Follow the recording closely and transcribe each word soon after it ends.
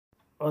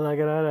Hola,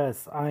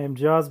 gracias. I am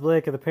Jaws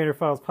Blake of the Painter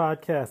Files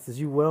podcast, as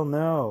you well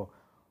know.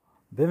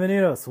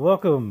 Bienvenidos.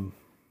 Welcome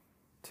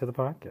to the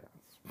podcast.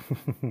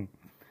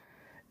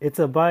 It's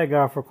a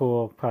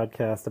biographical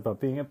podcast about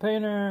being a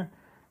painter,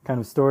 kind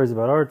of stories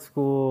about art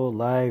school,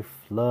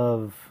 life,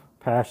 love,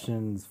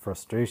 passions,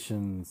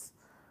 frustrations,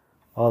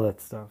 all that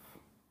stuff.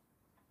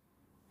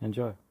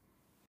 Enjoy.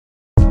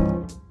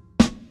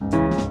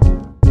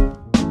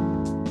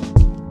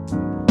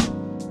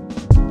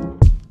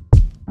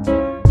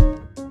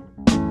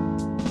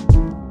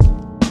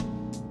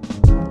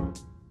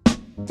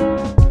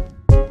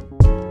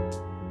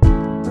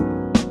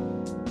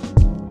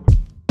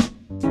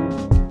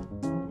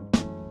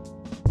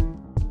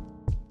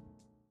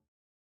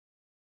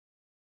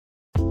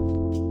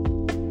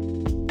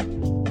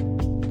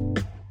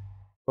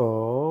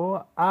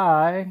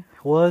 I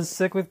was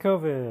sick with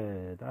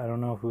COVID. I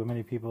don't know who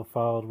many people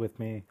followed with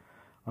me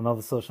on all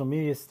the social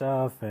media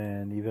stuff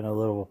and even a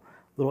little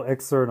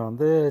excerpt on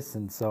this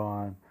and so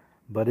on.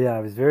 But yeah, I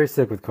was very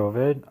sick with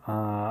COVID.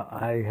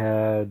 I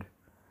had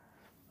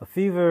a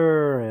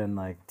fever and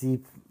like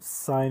deep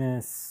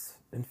sinus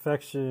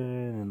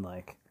infection and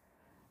like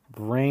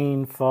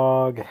brain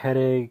fog,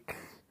 headache,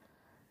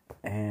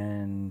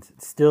 and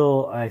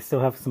I still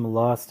have some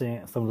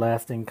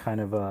lasting kind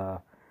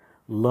of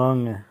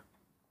lung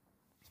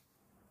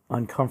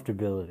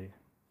uncomfortability.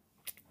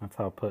 That's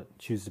how I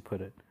choose to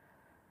put it.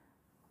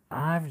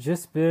 I've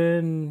just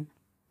been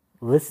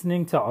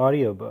listening to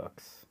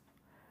audiobooks.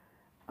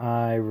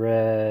 I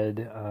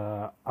read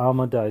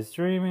Olga Dies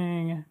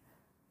Dreaming,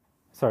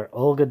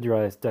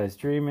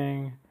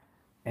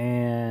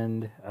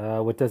 and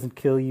What Doesn't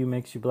Kill You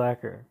Makes You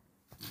Blacker.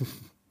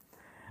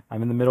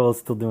 I'm in the middle of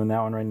still doing that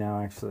one right now,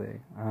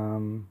 actually.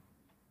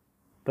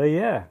 But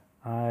yeah,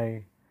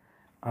 I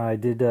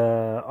did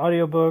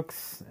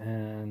audiobooks,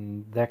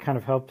 and that kind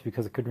of helped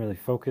because I couldn't really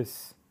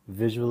focus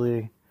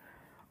visually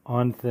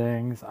on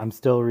things. I'm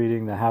still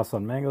reading The House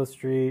on Mango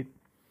Street.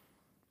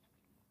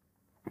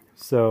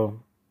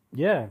 So,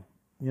 yeah,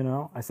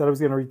 I said I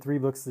was going to read 3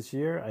 books this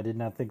year. I did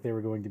not think they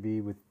were going to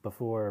be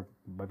before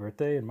my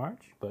birthday in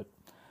March, but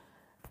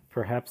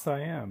perhaps I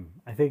am.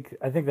 I think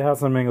The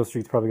House on Mango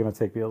Street is probably going to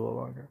take me a little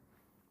longer.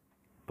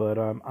 But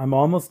I'm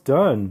almost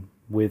done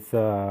with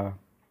What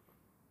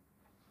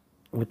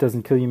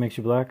Doesn't Kill You Makes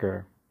You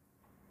Blacker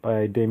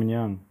by Damon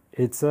Young.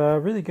 It's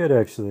really good,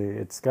 actually.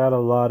 It's got a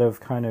lot of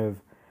kind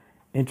of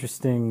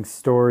interesting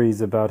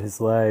stories about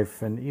his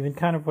life and even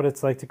kind of what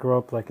it's like to grow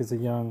up like as a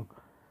young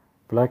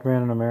black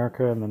man in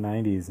America in the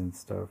 90s and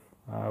stuff,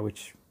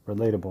 which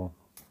relatable.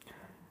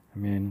 I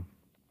mean,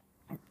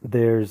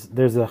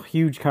 there's a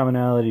huge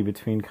commonality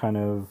between kind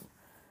of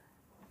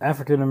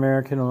African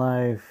American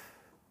life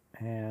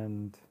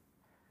and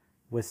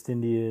West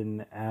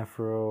Indian,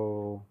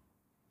 Afro,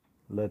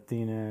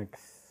 Latinx,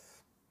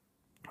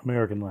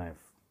 American life.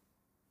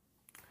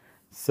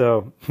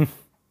 So,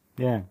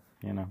 yeah,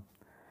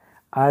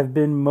 I've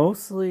been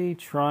mostly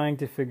trying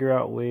to figure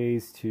out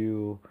ways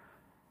to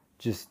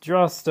just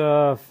draw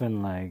stuff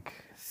and like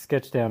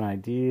sketch down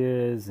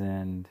ideas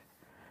and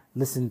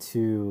listen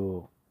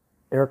to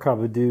Erykah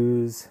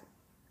Badu's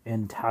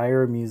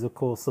entire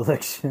musical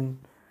selection.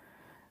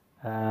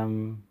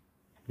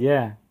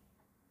 Yeah,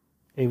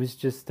 it was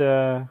just,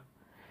 it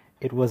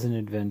was an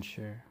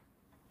adventure.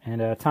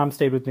 And Tom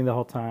stayed with me the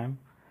whole time.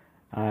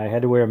 I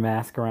had to wear a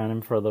mask around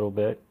him for a little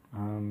bit,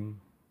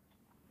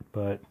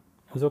 but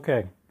it was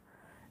okay.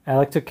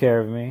 Alec took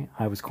care of me.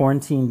 I was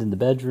quarantined in the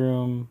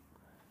bedroom.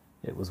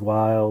 It was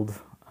wild.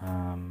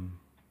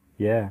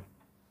 Yeah.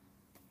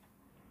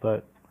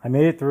 But I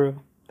made it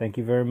through. Thank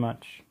you very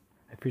much.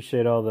 I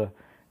appreciate all the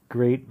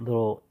great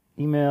little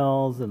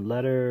emails and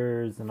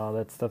letters and all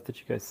that stuff that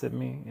you guys sent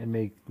me. It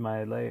made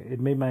my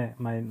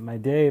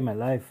day, my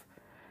life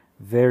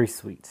very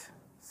sweet.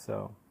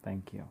 So,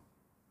 thank you.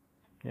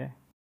 Yeah.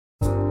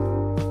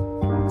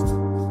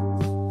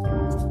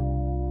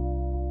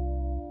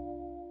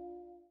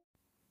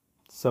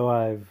 So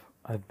I've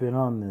been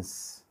on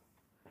this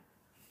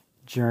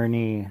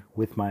journey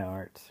with my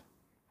art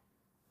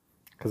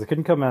because I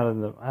couldn't come out of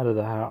the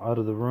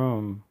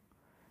room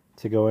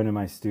to go into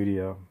my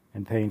studio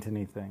and paint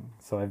anything.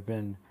 So I've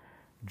been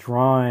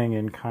drawing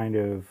and kind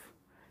of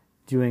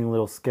doing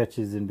little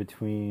sketches in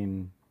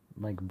between,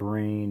 like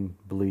brain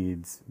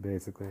bleeds,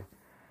 basically.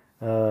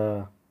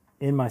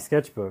 In my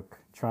sketchbook,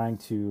 trying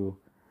to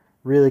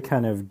really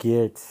kind of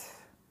get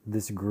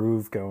this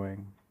groove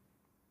going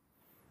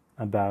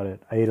about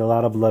it. I ate a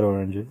lot of blood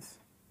oranges,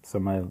 so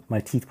my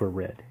teeth were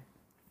red,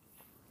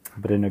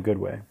 but in a good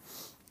way.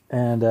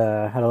 And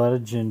had a lot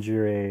of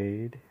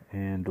Gingerade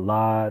and a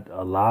lot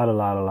of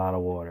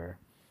water.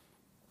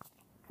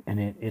 And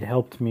it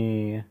helped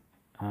me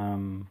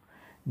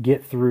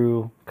get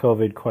through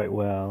COVID quite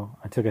well.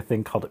 I took a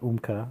thing called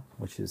Umka,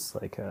 which is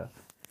like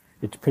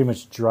it pretty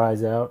much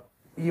dries out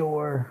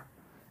your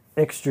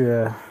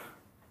extra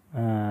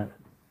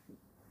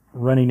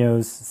runny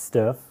nose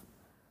stuff,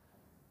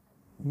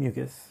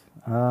 mucus.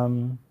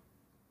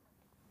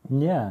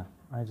 Yeah,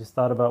 I just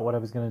thought about what I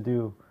was going to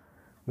do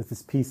with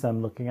this piece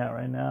I'm looking at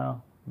right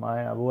now. my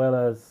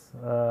abuelas,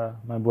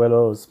 my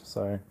abuelos,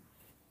 sorry,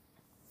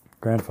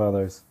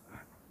 grandfathers,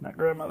 not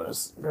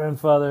grandmothers,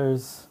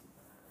 grandfathers,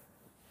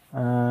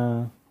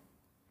 uh,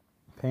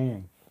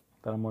 painting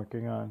that I'm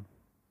working on.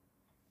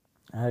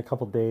 I had a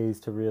couple days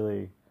to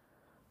really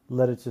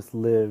let it just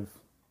live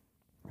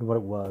in what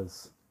it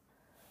was.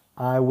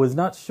 I was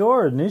not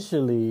sure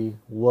initially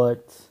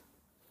what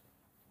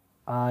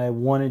I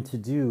wanted to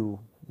do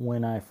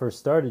when I first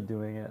started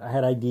doing it. I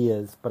had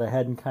ideas, but I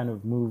hadn't kind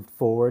of moved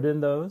forward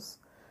in those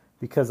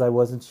because I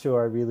wasn't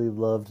sure I really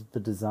loved the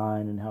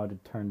design and how it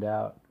had turned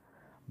out.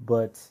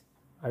 But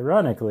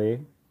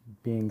ironically,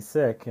 being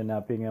sick and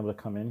not being able to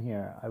come in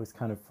here, I was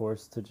kind of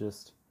forced to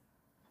just,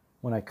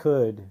 when I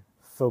could,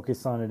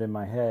 focus on it in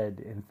my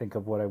head and think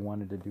of what I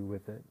wanted to do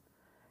with it.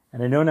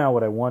 And I know now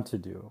what I want to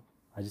do.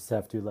 I just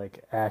have to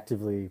like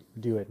actively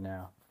do it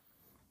now.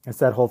 It's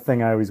that whole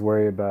thing I always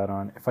worry about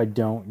on if I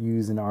don't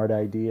use an art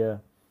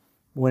idea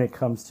when it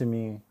comes to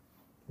me,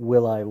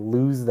 will I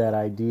lose that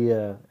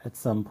idea at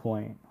some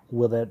point?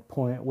 Will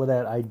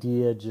that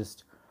idea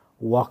just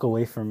walk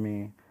away from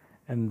me?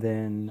 And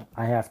then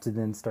I have to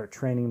then start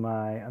training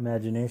my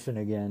imagination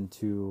again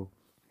to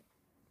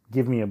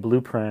give me a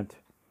blueprint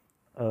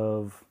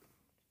of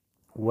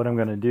what I'm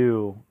going to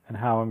do and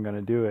how I'm going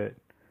to do it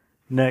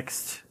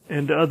next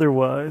and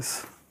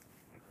otherwise.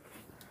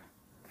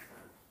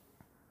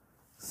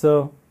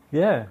 So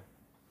yeah,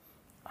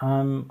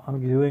 I'm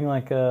doing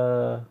like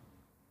a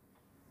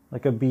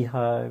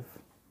beehive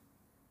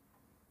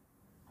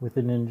with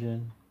an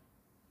engine.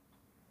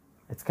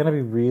 It's gonna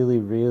be really,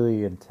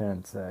 really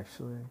intense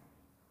actually.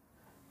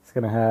 It's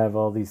gonna have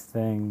all these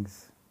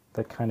things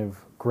that kind of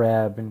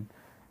grab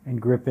and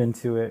grip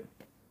into it.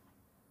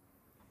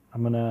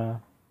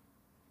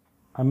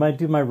 I might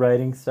do my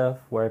writing stuff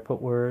where I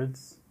put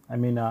words. I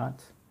may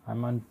not.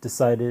 I'm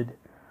undecided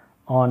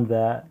on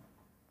that.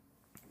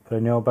 But I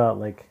know about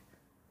like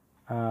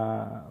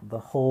the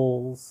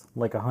holes,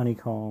 like a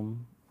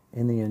honeycomb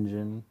in the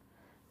engine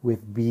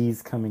with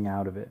bees coming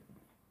out of it.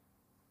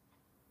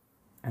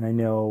 And I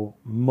know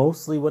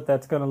mostly what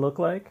that's going to look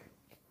like.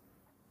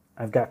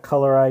 I've got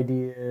color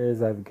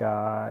ideas. I've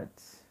got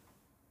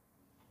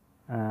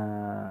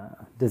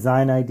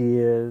design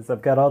ideas.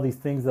 I've got all these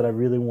things that I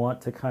really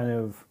want to kind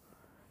of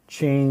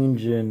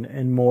change and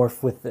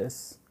morph with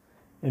this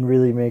and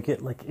really make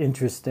it like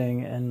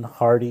interesting and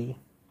hearty.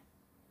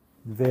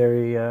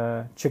 Very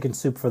chicken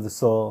soup for the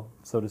soul,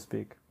 so to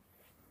speak.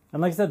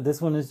 And like I said,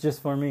 this one is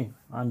just for me.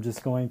 I'm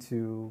just going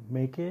to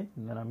make it,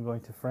 and then I'm going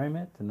to frame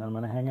it, and then I'm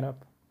going to hang it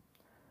up.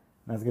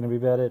 And that's going to be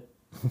about it.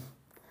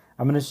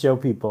 I'm going to show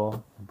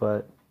people,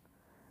 but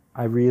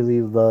I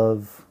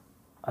love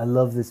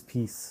this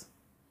piece.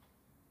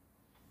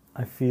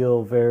 I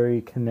feel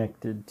very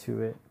connected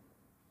to it.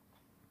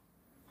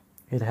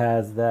 It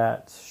has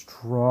that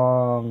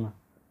strong,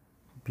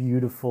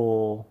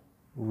 beautiful,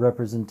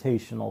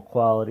 representational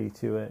quality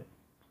to it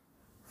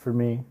for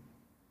me.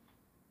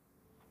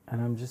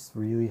 And I'm just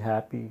really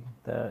happy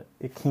that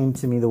it came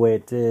to me the way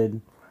it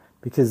did,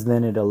 because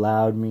then it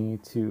allowed me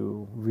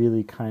to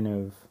really kind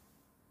of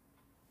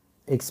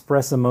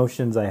express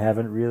emotions I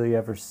haven't really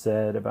ever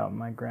said about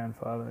my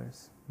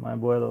grandfathers, my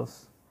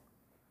abuelos.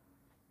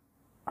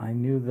 I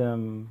knew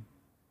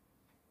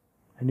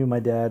my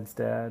dad's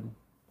dad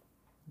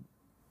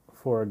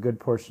for a good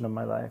portion of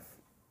my life.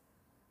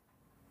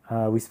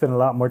 We spent a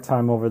lot more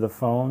time over the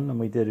phone than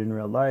we did in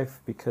real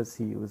life because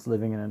he was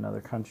living in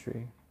another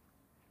country.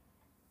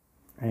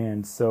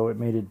 And so it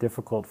made it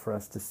difficult for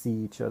us to see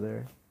each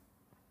other.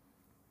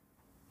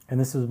 And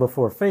this was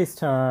before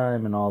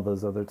FaceTime and all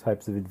those other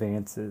types of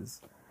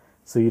advances.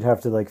 So you'd have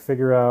to like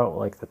figure out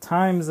like the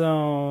time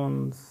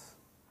zones,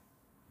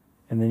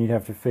 and then you'd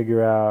have to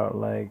figure out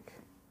like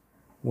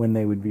when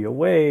they would be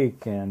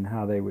awake and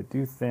how they would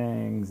do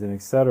things and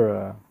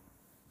etc.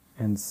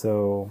 And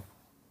so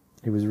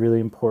it was really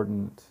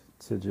important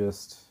to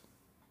just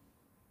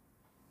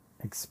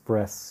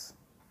express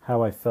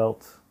how I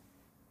felt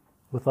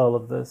with all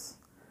of this,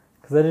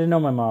 because I didn't know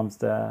my mom's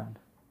dad.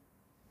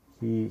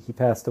 He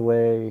passed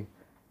away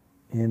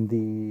in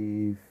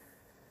the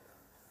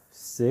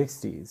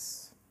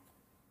 60s.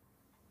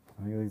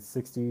 I mean,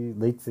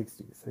 late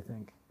 60s, I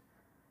think.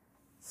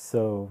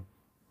 So,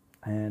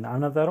 and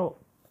I'm not that old.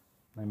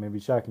 That may be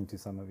shocking to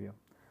some of you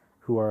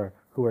who are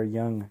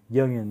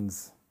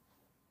youngins.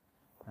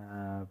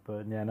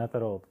 But yeah, not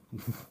that old.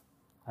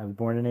 I was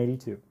born in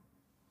 82.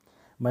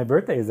 My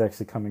birthday is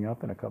actually coming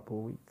up in a couple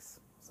of weeks,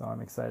 so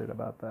I'm excited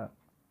about that.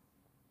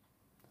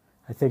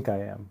 I think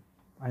I am.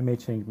 I may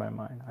change my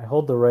mind. I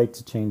hold the right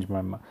to change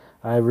my mind.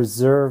 I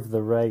reserve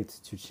the right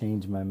to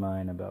change my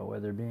mind about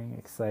whether being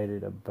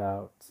excited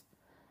about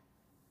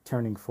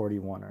turning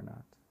 41 or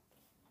not.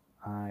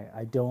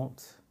 I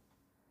don't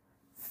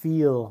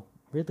feel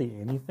really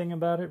anything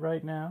about it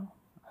right now.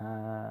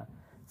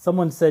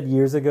 Someone said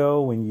years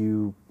ago,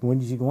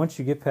 once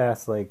you get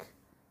past like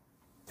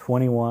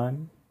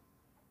 21,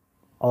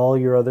 all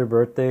your other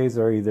birthdays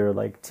are either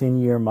like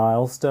 10-year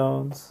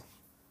milestones,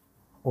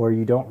 or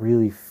you don't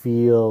really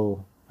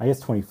feel. I guess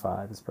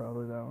 25 is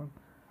probably that one,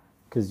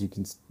 because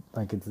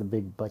Like it's a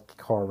big like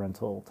car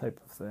rental type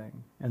of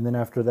thing. And then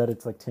after that,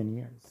 it's like 10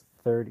 years,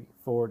 30,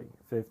 40,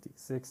 50,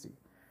 60.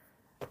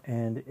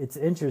 And it's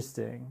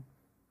interesting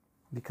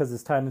because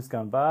as time has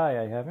gone by,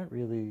 I haven't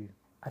really,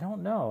 I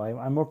don't know.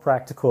 I'm more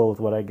practical with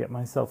what I get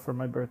myself for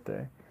my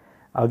birthday.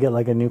 I'll get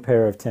like a new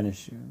pair of tennis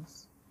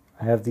shoes.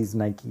 I have these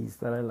Nikes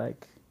that I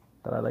like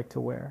to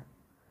wear.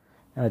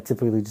 And I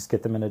typically just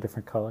get them in a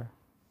different color.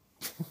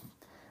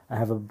 I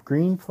have a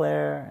green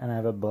pair and I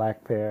have a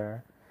black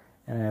pair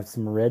and I have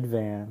some red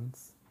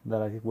Vans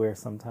that I wear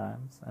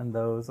sometimes. And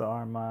those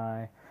are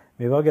my,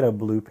 maybe I'll get a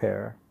blue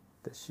pair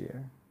this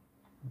year.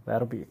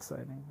 That'll be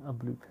exciting, a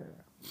blue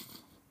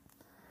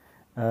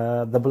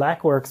pair. The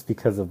black works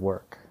because of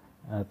work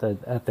at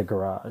the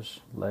garage,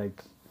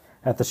 like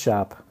at the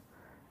shop.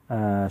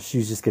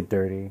 Shoes just get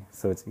dirty,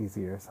 so it's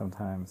easier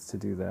sometimes to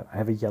do that. I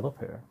have a yellow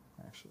pair,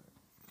 actually.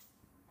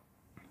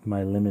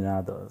 My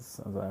liminados,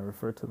 as I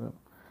refer to them.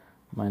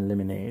 My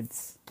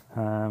lemonades.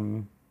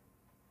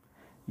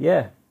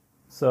 Yeah,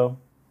 so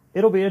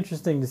it'll be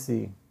interesting to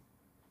see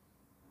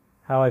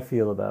how I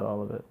feel about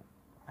all of it.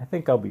 I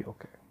think I'll be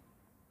okay.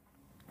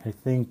 I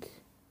think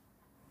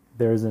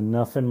there's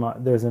enough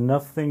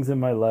things in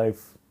my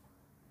life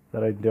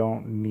that I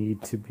don't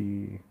need to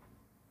be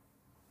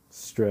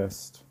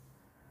stressed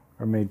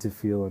or made to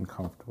feel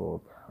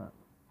uncomfortable about it.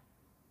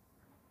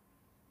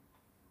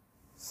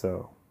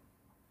 So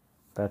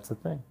that's the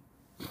thing.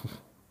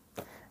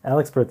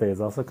 Alex's birthday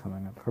is also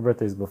coming up. Her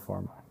birthday's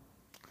before mine.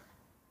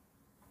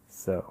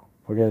 So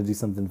we're going to do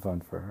something fun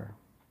for her.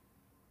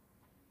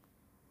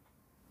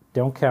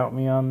 Don't count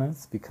me on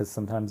this because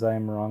sometimes I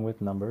am wrong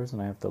with numbers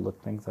and I have to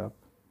look things up.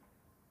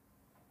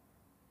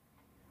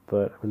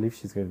 But I believe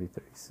she's going to be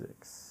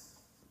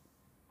 36.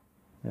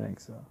 I think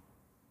so.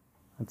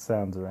 That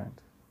sounds right.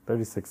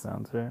 36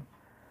 sounds right.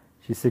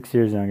 She's 6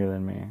 years younger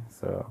than me.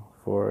 So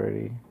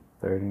 40,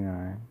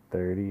 39,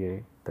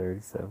 38,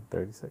 37,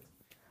 36,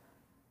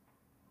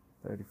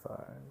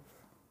 35.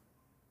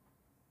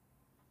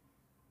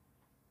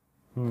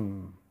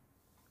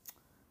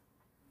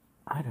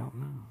 I don't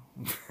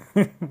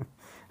know.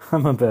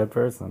 I'm a bad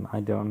person.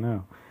 I don't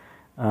know.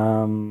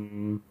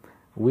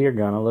 We're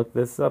gonna look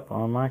this up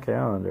on my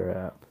calendar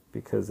app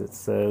because it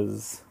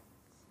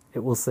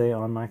will say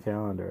on my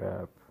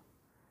calendar app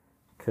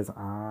because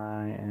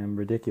I am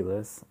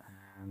ridiculous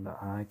and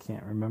I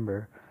can't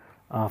remember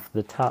off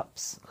the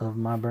tops of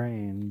my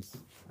brains.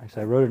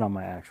 Actually, I wrote it on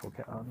my actual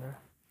calendar.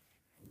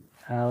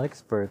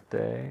 Alex's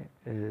birthday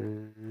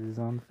is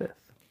on the 5th.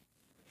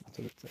 That's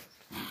what it says.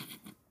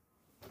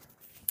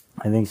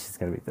 I think she's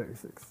gonna be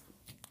 36.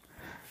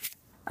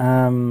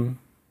 Bad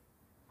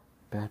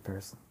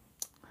person.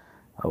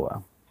 Oh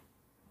well.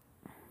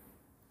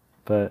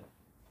 But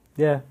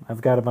yeah,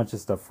 I've got a bunch of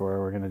stuff for her.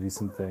 We're gonna do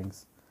some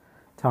things.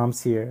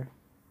 Tom's here.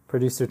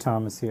 Producer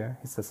Tom is here.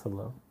 He says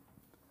hello.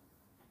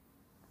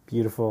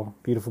 Beautiful,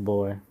 beautiful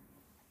boy.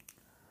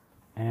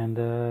 And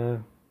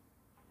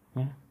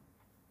yeah.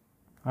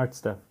 Art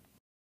stuff.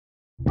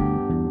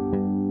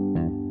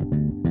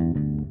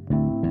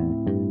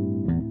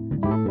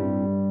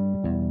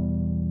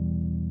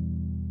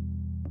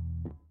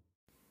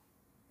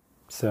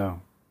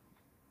 So,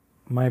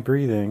 my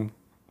breathing,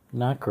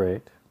 not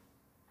great.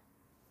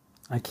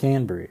 I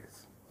can breathe,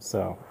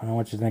 so I don't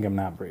want you to think I'm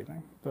not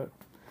breathing, but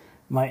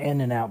my in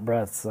and out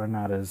breaths are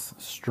not as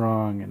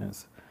strong and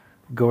as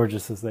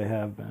gorgeous as they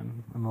have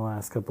been in the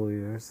last couple of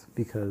years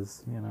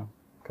because,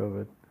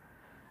 COVID.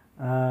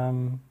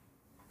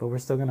 But we're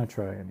still going to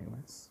try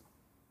anyways.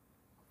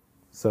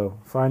 So,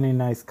 find a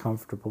nice,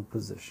 comfortable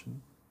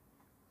position,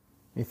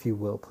 if you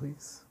will,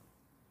 please.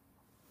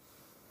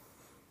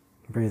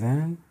 Breathe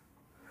in.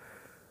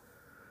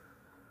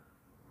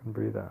 And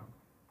breathe out.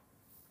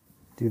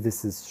 Do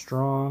this as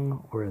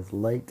strong or as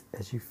light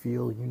as you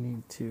feel you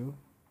need to.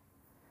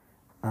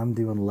 I'm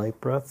doing light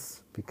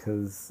breaths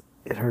because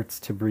it hurts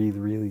to breathe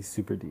really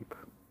super deep.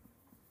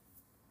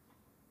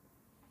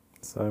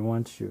 So I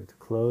want you to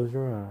close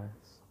your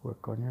eyes,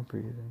 work on your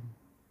breathing.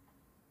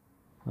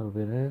 A little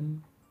bit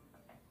in,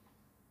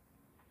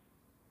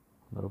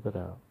 a little bit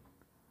out.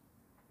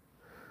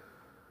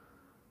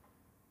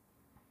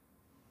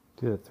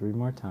 Do it 3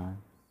 more times.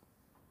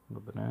 A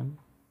little bit in.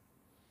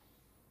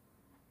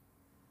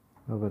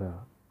 A little bit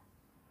out.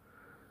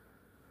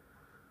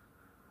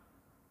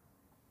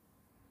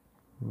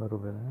 A little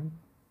bit in.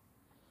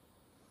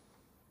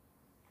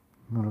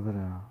 A little bit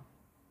out.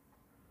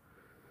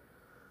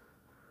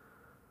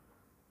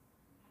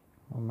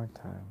 One more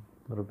time.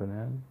 A little bit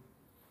in.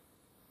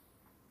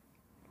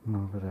 A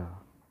little bit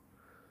out.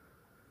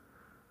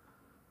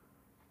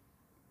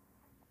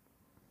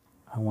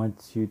 I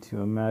want you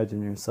to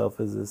imagine yourself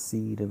as a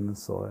seed in the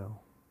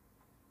soil.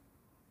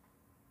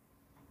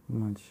 I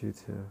want you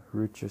to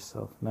root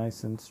yourself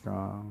nice and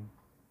strong.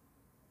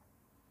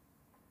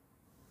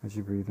 As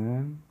you breathe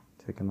in,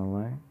 taking the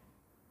light.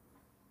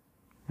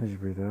 As you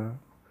breathe out,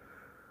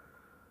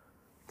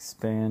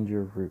 expand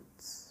your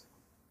roots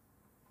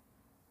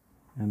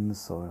in the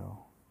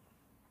soil.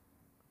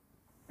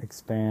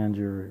 Expand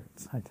your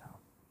roots. Hi, Tom.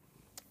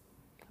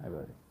 Hi,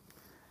 buddy.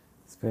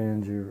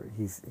 Expand your,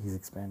 he's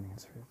expanding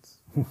his roots.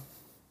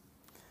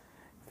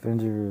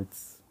 Expand your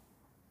roots.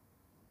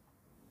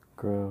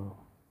 Grow.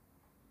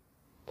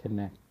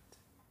 Connect.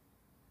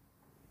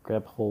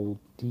 Grab hold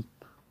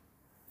deep.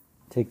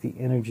 Take the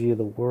energy of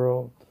the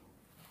world.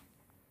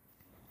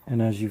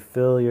 And as you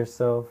fill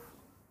yourself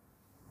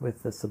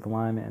with the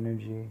sublime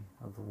energy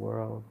of the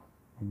world,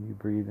 and you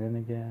breathe in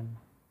again,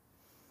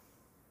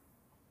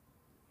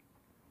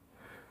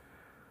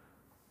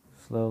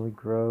 slowly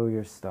grow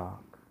your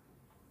stalk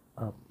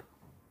up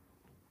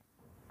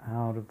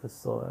out of the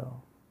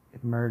soil,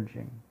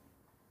 emerging,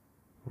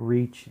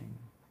 reaching,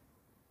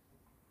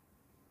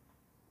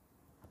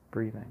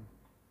 breathing.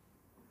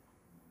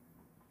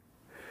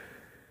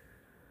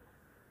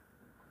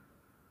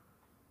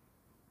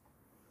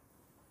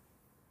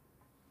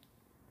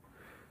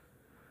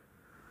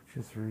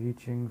 Just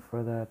reaching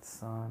for that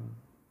sun,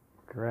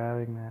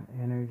 grabbing that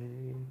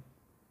energy,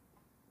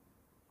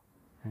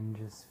 and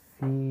just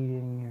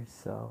feeding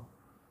yourself.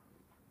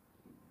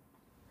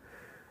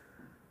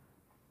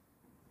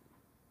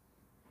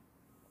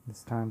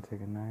 This time,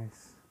 take a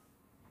nice,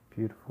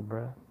 beautiful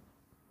breath.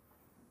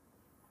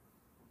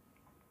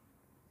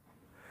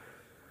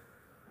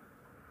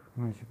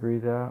 Once you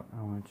breathe out,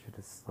 I want you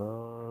to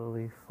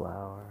slowly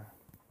flower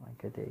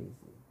like a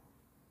daisy.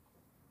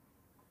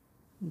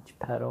 Each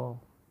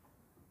petal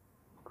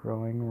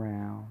growing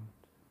round,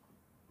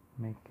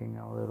 making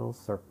a little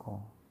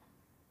circle.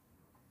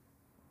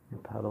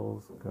 Your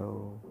petals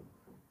go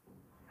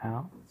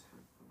out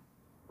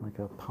like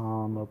a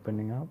palm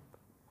opening up.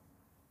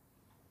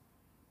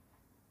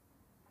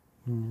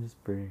 And you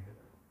just breathe.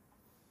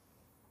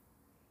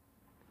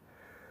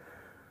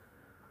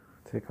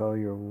 Take all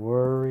your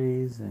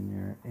worries and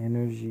your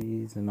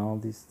energies and all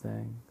these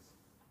things,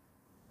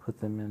 put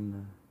them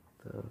in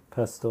the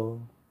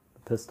pistil,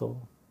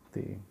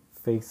 the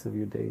face of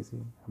your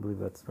daisy. I believe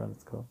that's what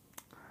it's called.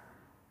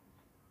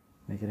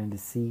 Make it into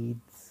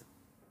seeds.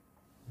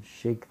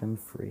 Shake them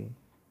free.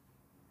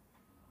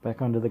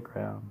 Back onto the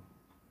ground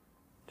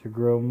to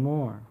grow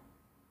more.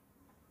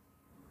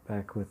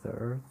 Back with the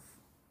earth.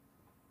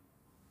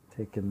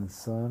 Take in the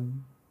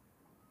sun.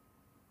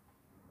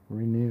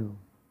 Renew.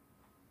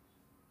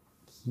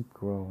 Keep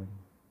growing.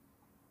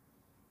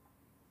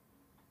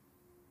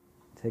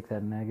 Take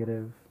that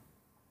negative.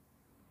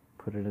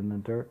 Put it in the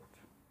dirt.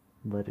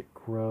 Let it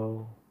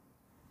grow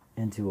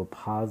into a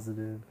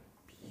positive,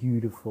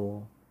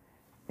 beautiful,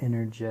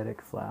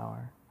 energetic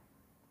flower.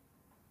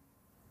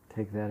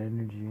 Take that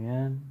energy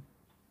in.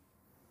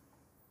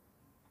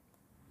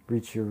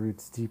 Reach your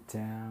roots deep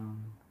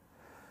down.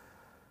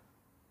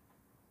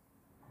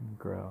 And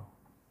grow.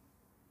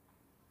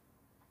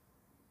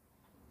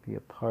 Be a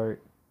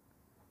part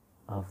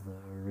of the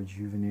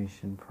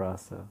rejuvenation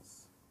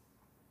process.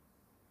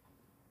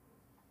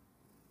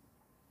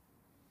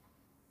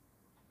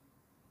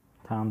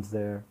 Tom's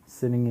there,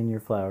 sitting in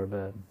your flower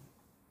bed,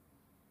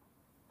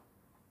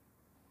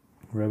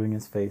 rubbing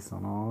his face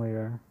on all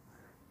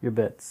your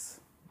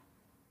bits,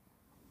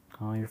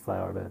 all your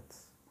flower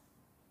bits,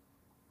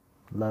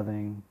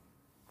 loving,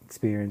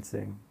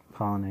 experiencing,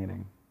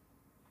 pollinating,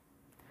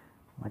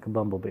 like a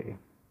bumblebee,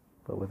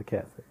 but with a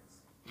cat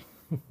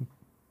face.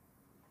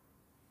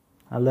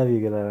 I love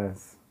you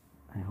guys.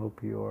 I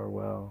hope you are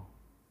well.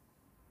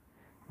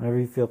 Whenever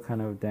you feel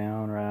kind of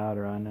down or out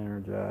or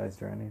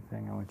unenergized or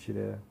anything, I want you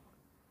to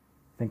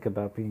think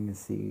about being a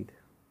seed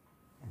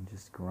and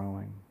just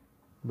growing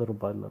little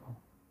by little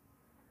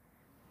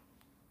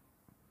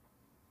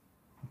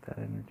with that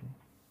energy.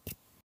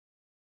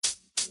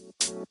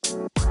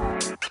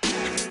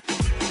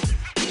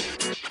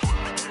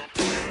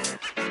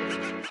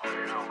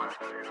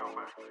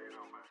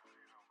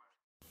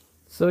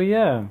 So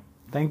yeah,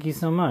 thank you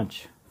so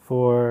much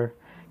for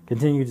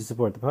continuing to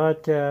support the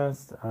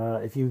podcast.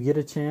 If you get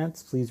a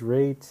chance, please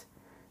rate,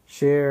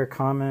 share,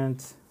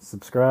 comment,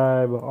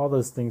 subscribe, all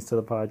those things to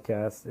the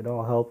podcast. It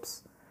all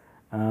helps.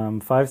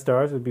 5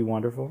 stars would be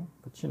wonderful,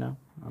 but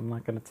I'm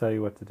not going to tell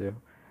you what to do.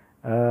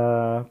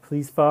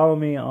 Please follow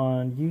me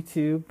on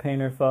YouTube,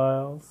 Painter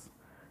Files.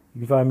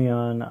 You can find me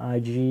on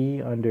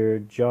IG under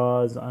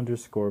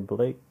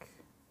Jaws_Blake,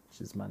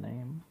 which is my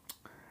name.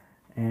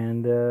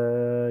 And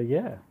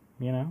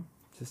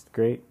just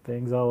great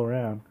things all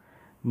around.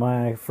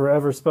 My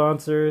forever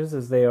sponsors,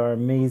 as they are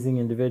amazing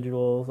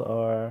individuals,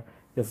 are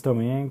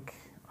Yosotomi Inc.,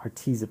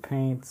 Arteza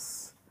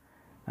Paints,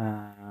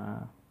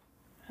 Tom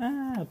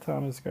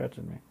is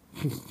scratching me,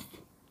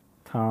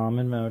 Tom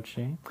and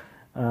Mochi,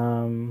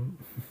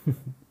 Artisan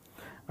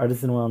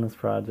Wellness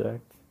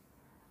Project,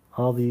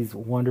 all these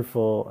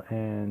wonderful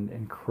and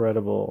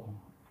incredible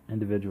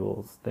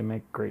individuals. They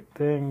make great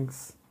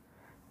things.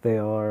 They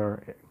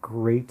are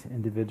great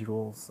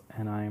individuals,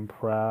 and I am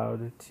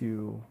proud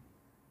to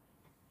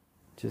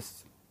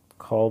just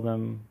call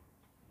them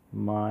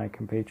my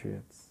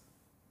compatriots,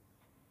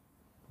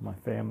 my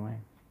family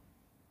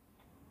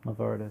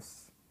of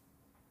artists.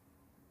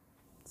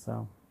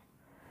 So,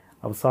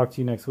 I will talk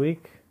to you next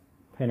week.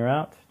 Painter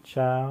out.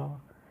 Ciao.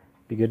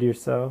 Be good to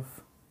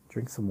yourself.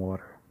 Drink some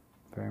water.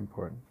 Very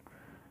important.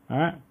 All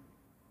right.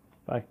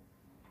 Bye.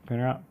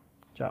 Printer out.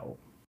 Ciao.